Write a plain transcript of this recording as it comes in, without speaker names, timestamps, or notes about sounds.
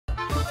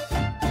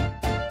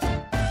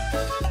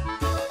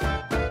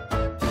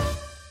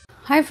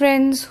Hi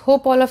friends,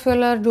 hope all of you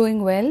all are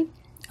doing well.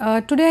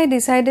 Today I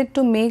decided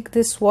to make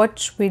this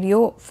swatch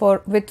video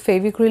with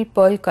Fevicryl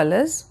pearl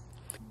colors.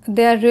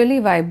 They are really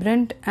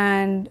vibrant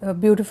and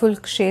beautiful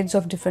shades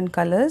of different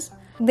colors.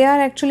 They are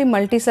actually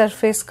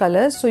multi-surface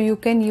colors, so you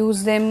can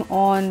use them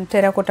on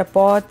terracotta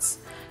pots,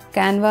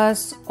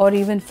 canvas or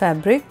even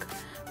fabric.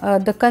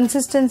 The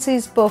consistency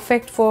is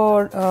perfect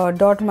for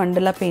dot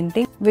mandala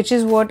painting, which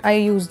is what I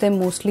use them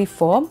mostly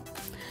for.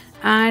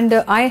 And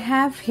I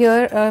have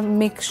here a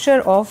mixture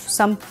of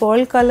some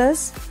pearl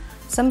colors,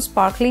 some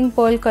sparkling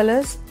pearl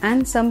colors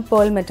and some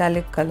pearl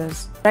metallic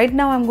colors. Right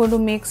now I'm going to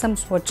make some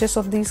swatches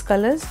of these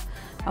colors.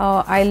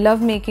 I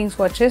love making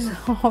swatches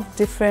of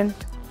different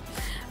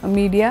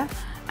media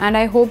and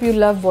I hope you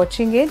love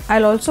watching it.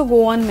 I'll also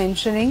go on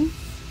mentioning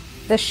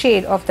the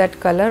shade of that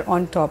color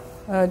on top,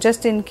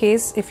 just in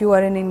case if you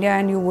are in India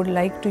and you would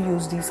like to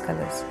use these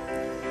colors.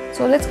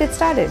 So let's get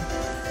started.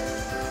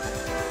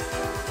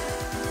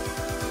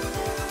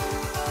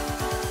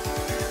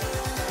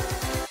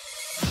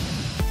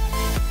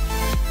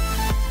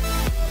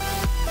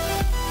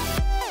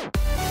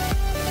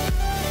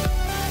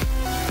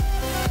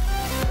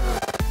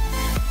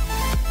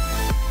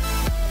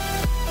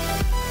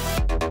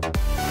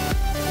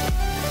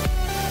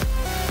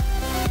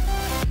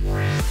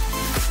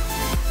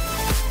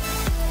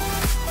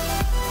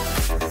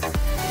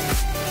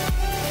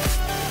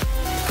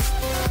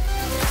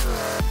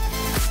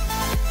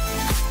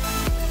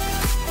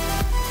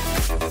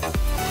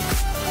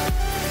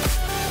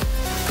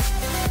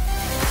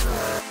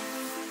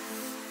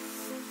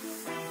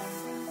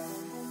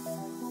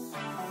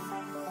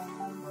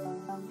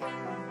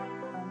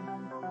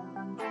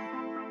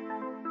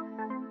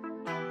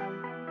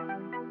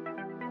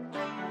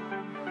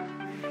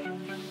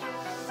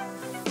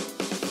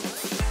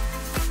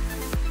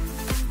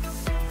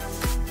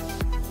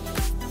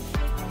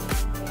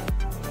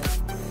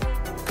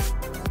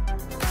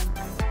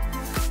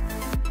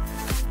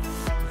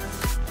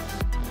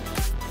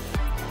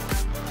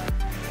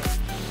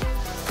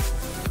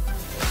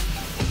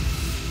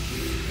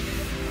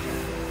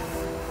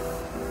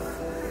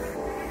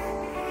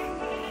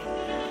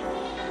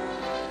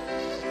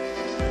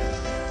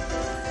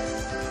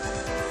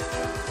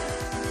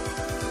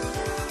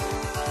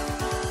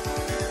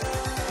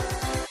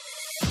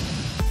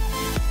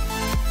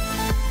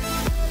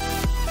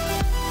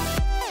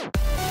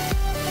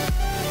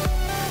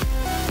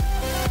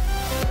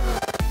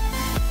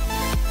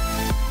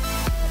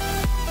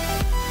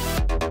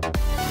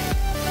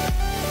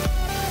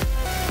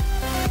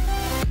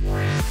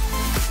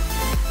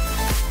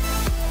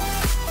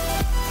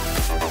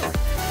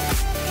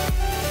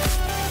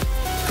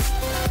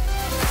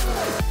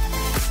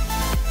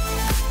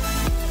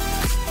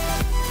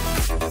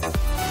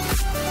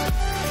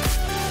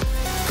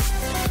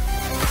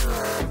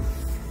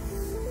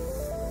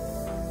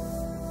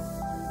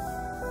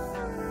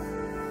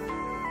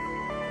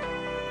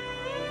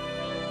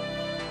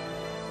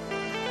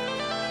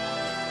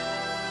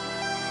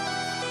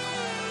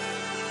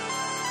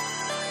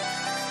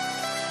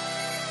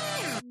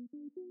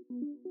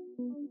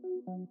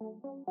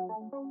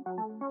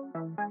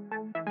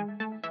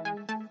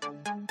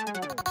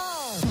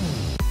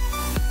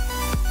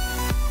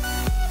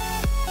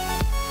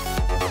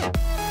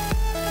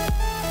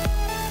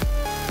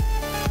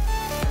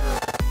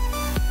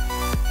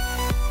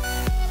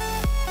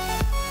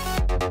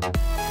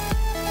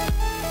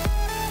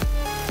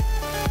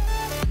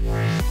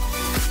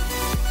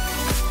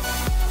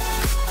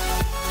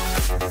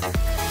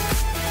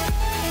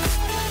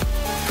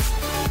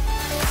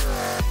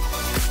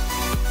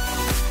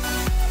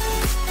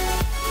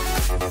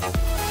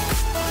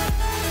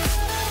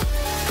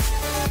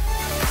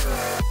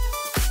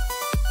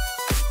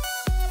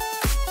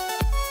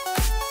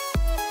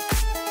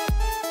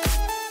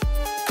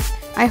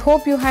 I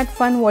hope you had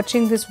fun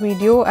watching this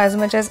video as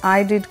much as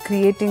I did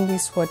creating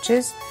these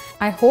swatches.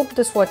 I hope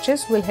the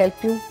swatches will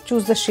help you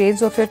choose the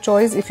shades of your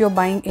choice if you're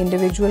buying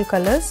individual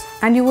colors,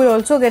 and you will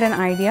also get an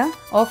idea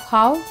of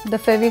how the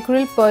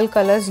Fevicryl pearl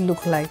colors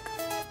look like.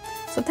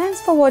 So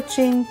thanks for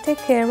watching. Take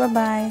care. Bye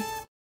bye.